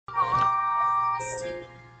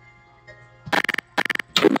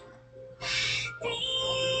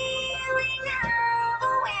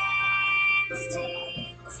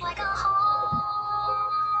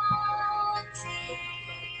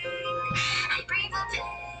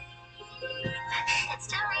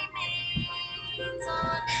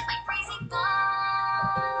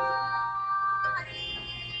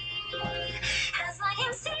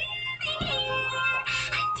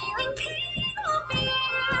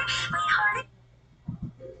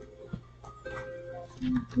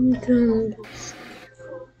I'm done this.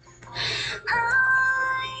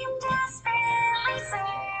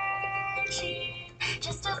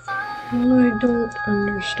 I don't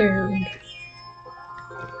understand.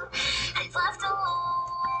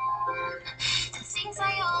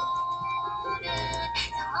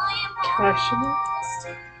 Passionate?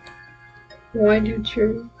 Why did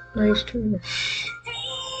your eyes turn?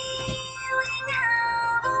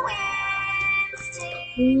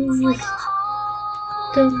 Please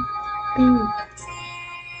don't be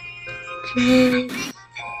jealous.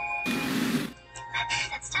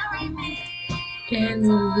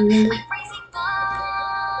 And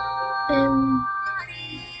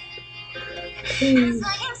please.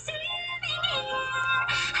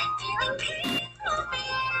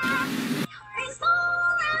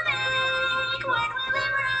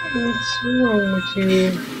 What's wrong with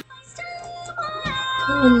you?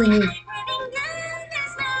 Tell me.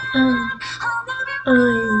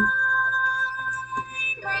 I'm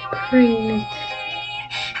pregnant.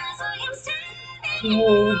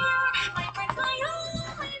 Whoa.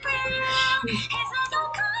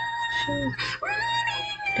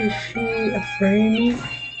 Is she afraid of me?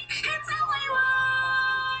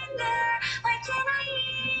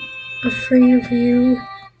 Afraid of you?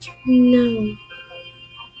 No.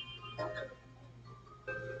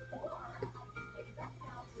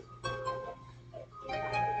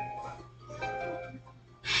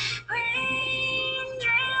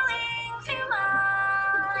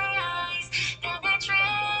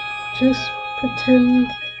 Just pretend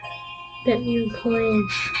that you're playing,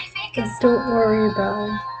 but don't worry about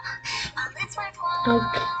it.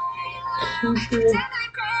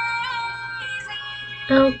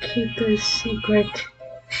 I'll keep it a secret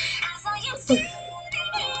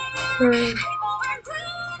for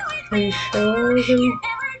Charlie,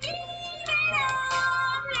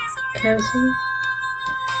 cousin,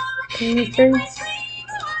 anything?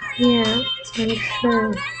 Yeah, I'm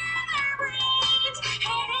sure.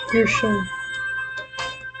 You're sure?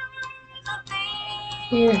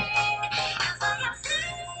 Yeah.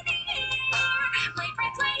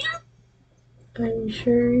 I'm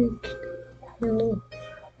sure you can handle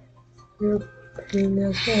your pain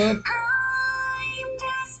as well.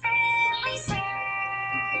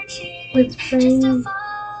 With pain,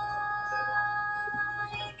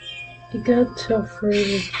 you got to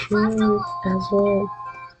afraid of you as well.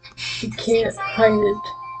 You can't hide it.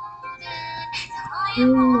 You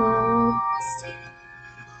know.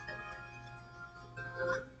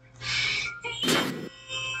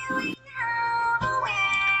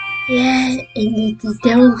 Yeah, and if you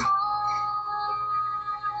don't,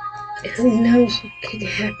 who knows what could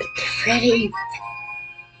happen to Freddy?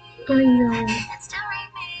 I know.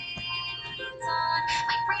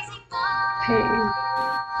 Hey,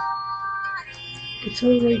 it's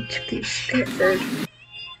alright to be scared.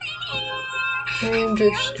 I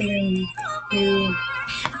understand you.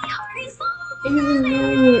 Even though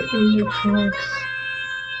we're in the tracks,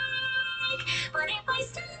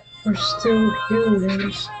 we're still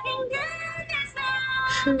humans.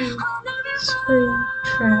 True, spring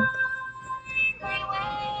trap.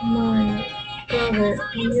 My brother,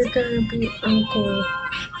 and you're gonna be uncle.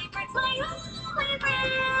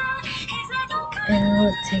 And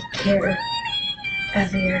we'll take care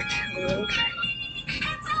of your children.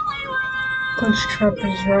 Coach Trump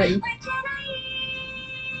is right.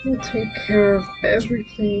 We'll take care of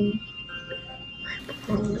everything. I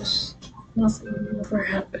promise. Nothing will ever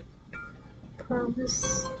happen.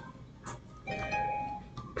 Promise.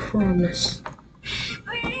 Promise.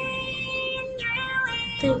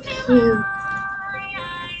 Thank you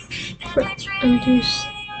for understanding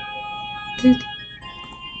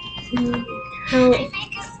how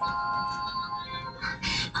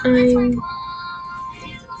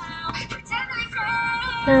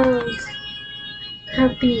how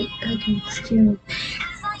happy against you.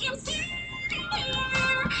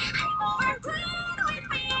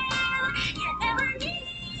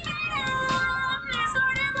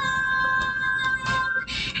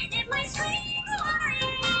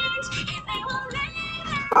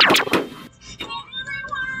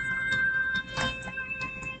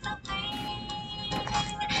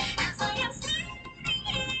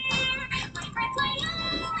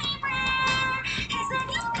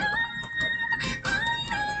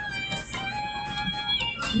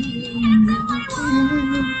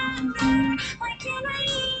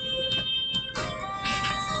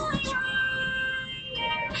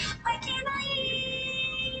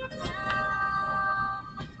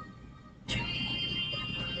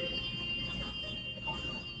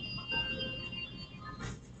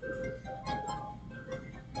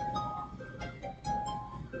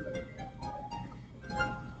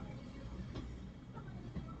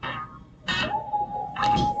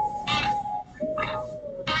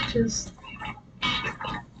 Just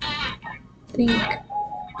think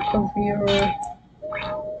of your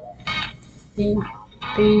think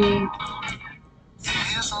think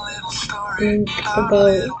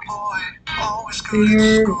about your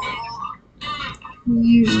you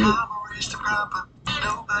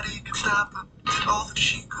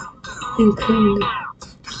include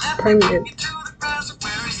permanent.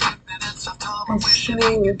 I still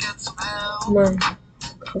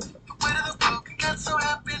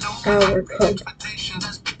my our cup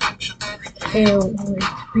pale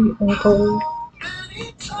like we are gold.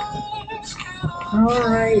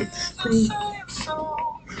 Alright, sleep.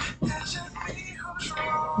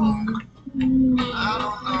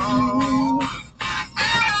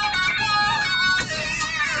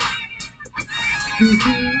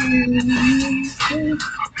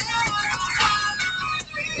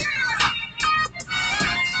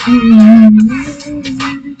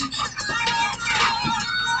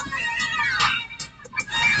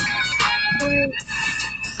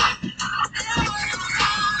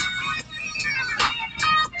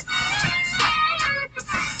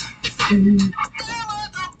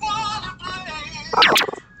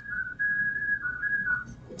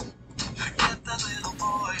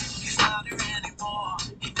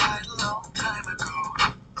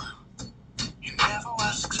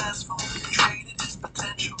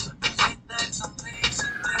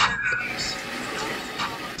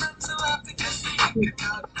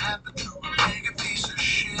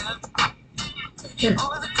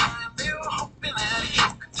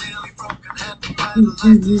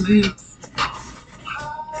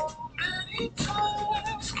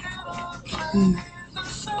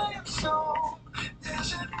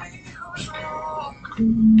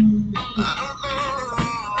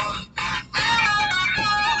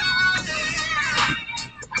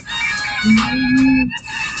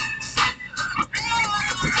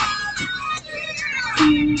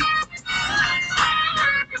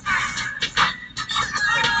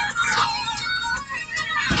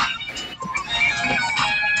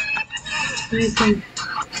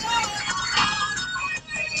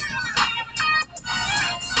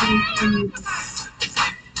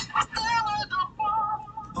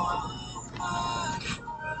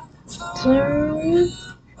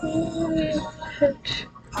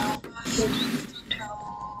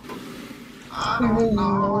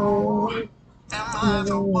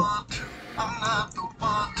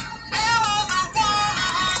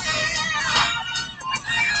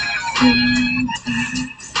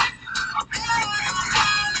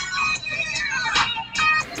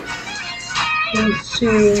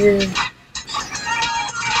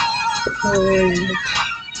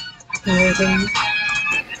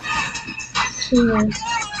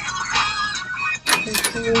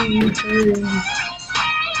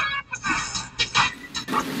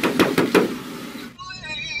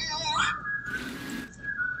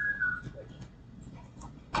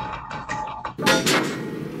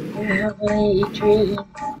 Have a dream.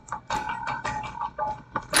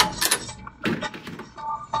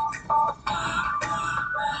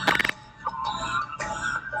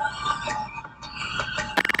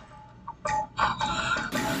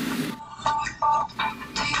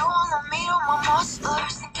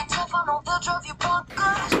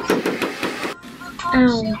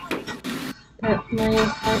 Ow. That my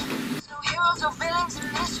heart.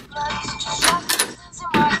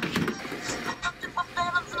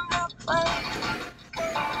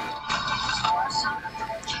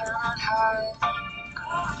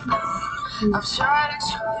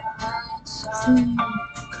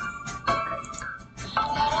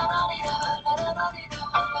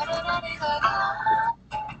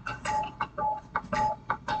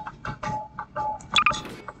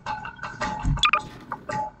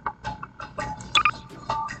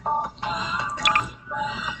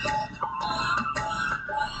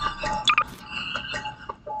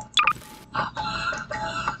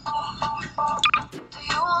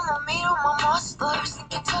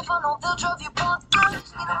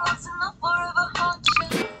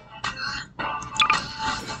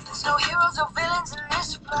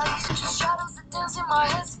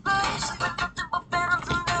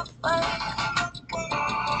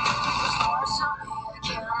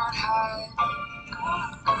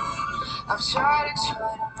 I've tried to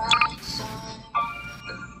make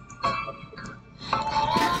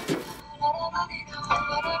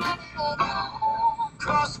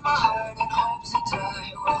cross my heart and hope to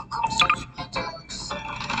die. Welcome to my dark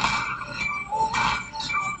side.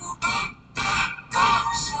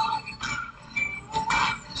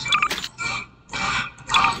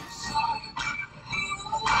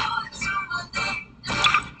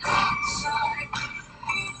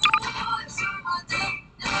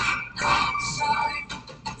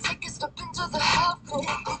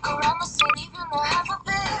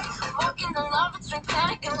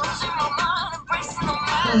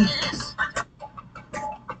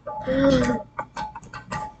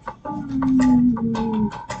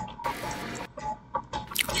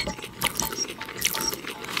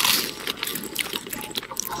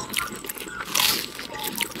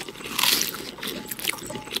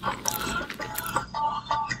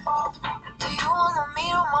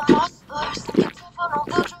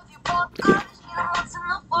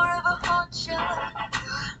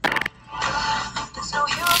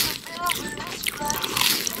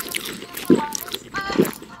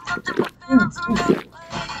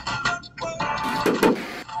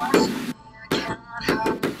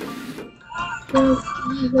 That's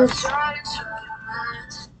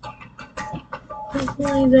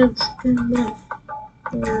hopefully that's enough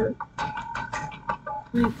for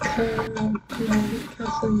my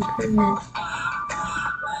cousin Permit.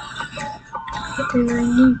 And I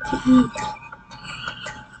need to eat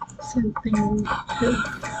something good.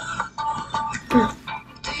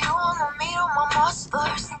 Do you wanna meet all my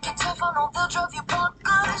musclers? Think it's tough, I know they'll drive you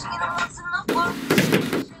bonkers. Meet 'em once in the world.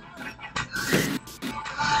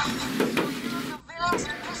 Feelings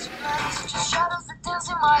in this place, just shadows that dance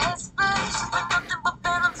in my headspace. But nothing but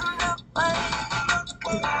phantoms in their way.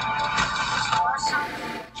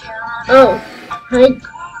 Oh, hi,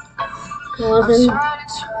 Eleven.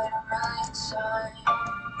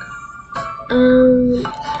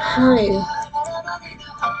 Hi.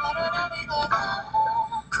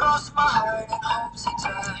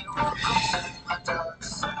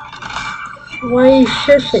 Why are you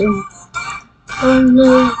shushing? Oh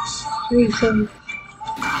no reason.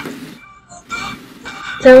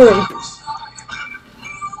 Tell him.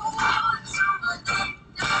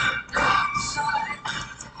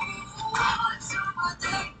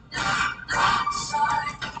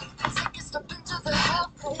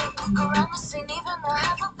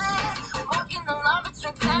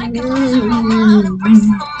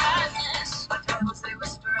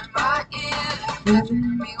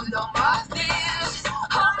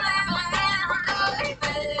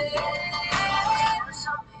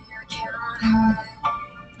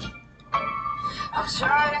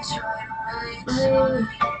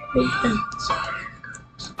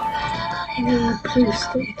 Please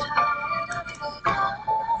stay.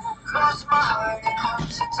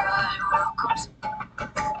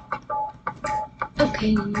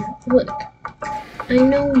 Okay, look. I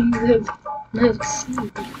know you have not seen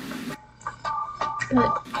me,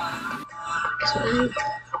 but can I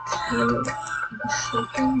tell you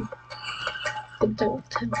something? But don't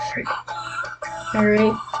tell Freddy.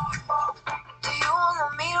 Alright? Do you wanna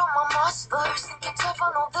meet all my musclers? Think it's tough, I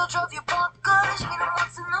know they'll drive you bonkers. Meet 'em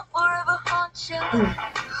once and they'll forever haunt you.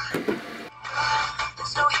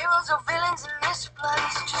 There's no heroes or villains in this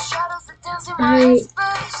place, just shadows that dance in my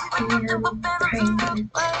headspace. am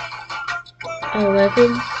pregnant.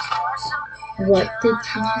 11? What did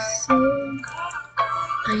you say?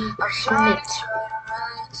 I'm pregnant.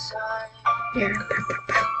 You're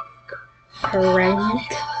pregnant?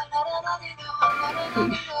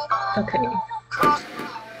 Okay.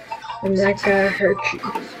 I'm not gonna hurt you.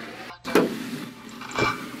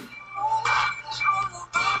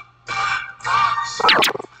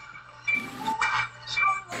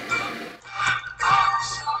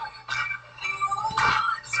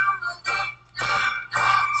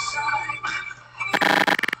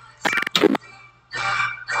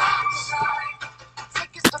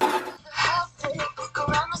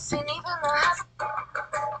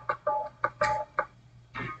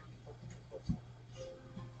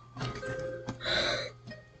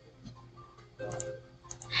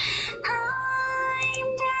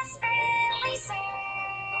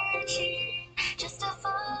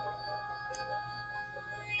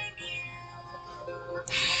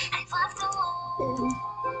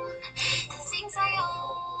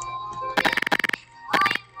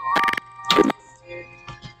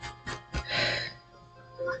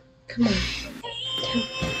 Come on.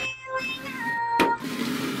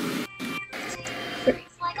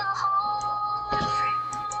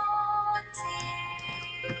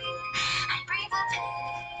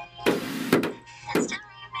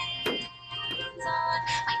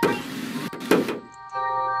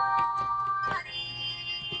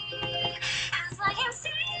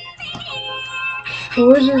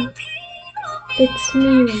 Gordon, it's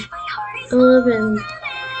me, 11.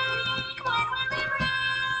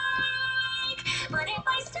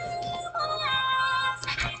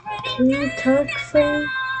 Can you talk for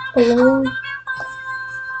a long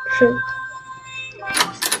trip?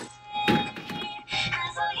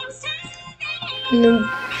 No,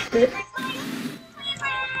 but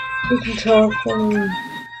you can talk when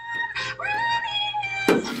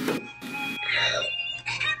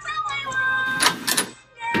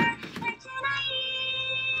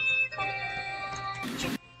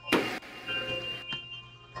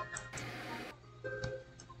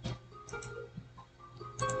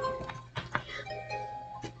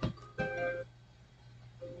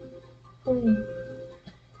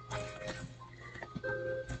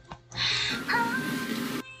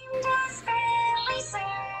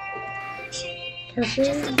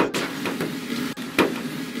Cassie,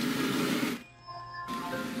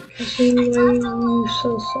 why are you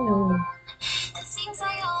so silent?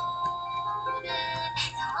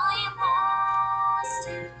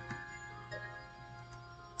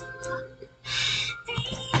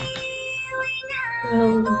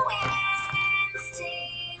 What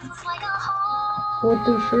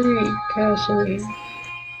the freak, Cassie?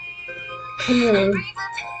 Come on,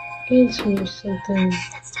 answer me something.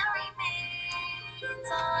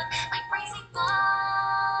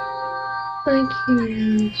 I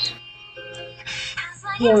can't.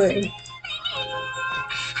 Why?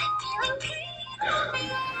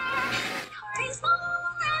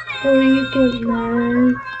 Or you get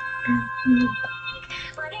mad at me?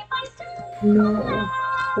 No.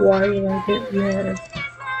 Why would I get mad?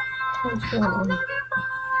 What's wrong?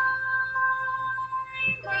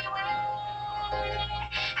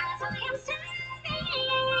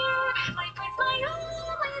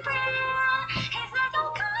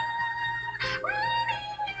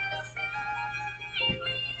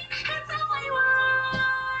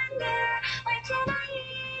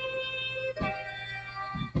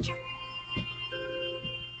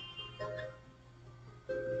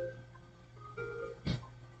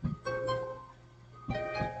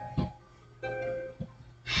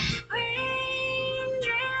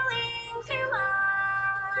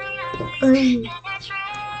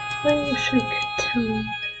 I wish I could tell,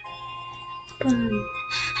 but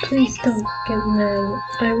please don't get mad.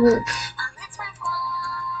 I won't.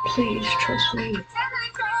 Please trust me.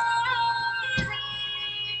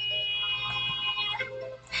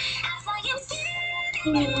 I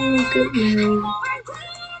won't get mad.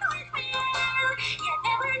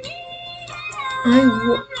 I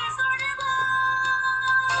won't.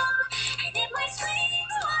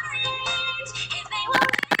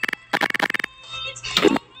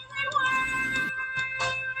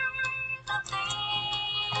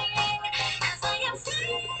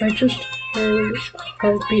 I just heard a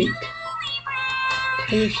heartbeat.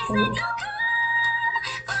 Understand?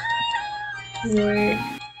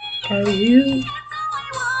 Where are you?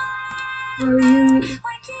 Are you?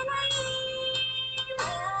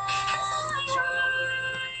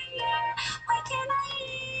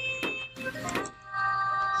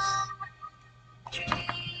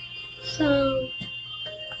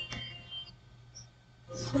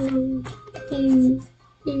 Something.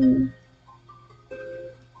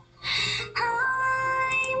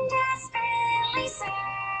 I'm desperately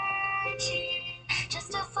searching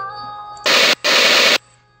just to find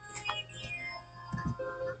you.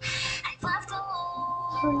 I've left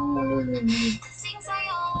alone the things I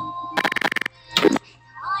own.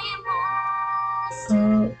 I am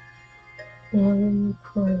lost. One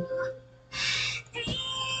point.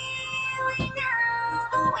 Feeling how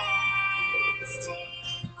the wind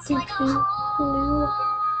stings Did like a you know? haunting.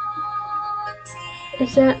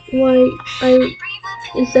 Is that why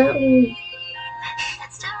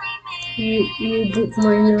you did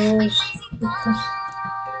my nails? Because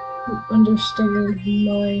you understand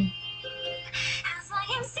my.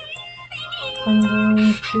 I'm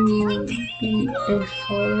going to be a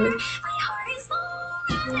father.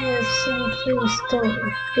 Yes, so please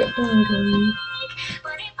don't get angry.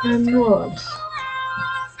 I'm not.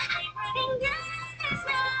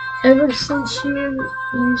 Ever since you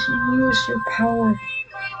used your power,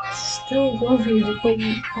 I still love you the way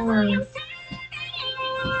you are.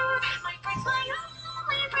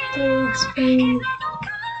 Thanks, babe.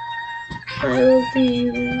 I love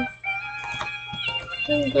you.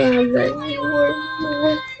 I'm glad that you were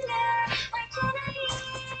mad.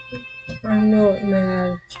 I'm not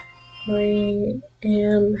mad. I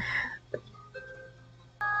am.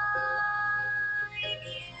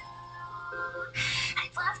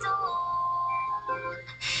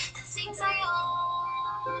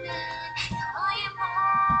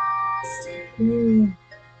 Mm.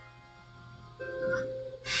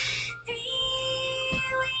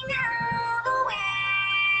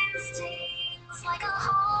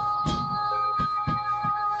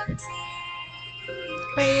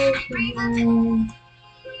 I love you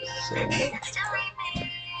so much.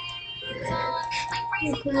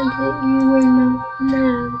 I'm glad that you were not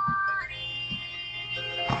mad.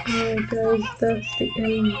 Alright guys, that's the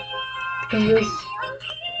end of this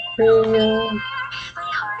video.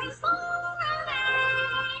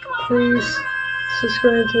 Please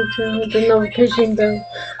subscribe to the channel, hit the notification bell.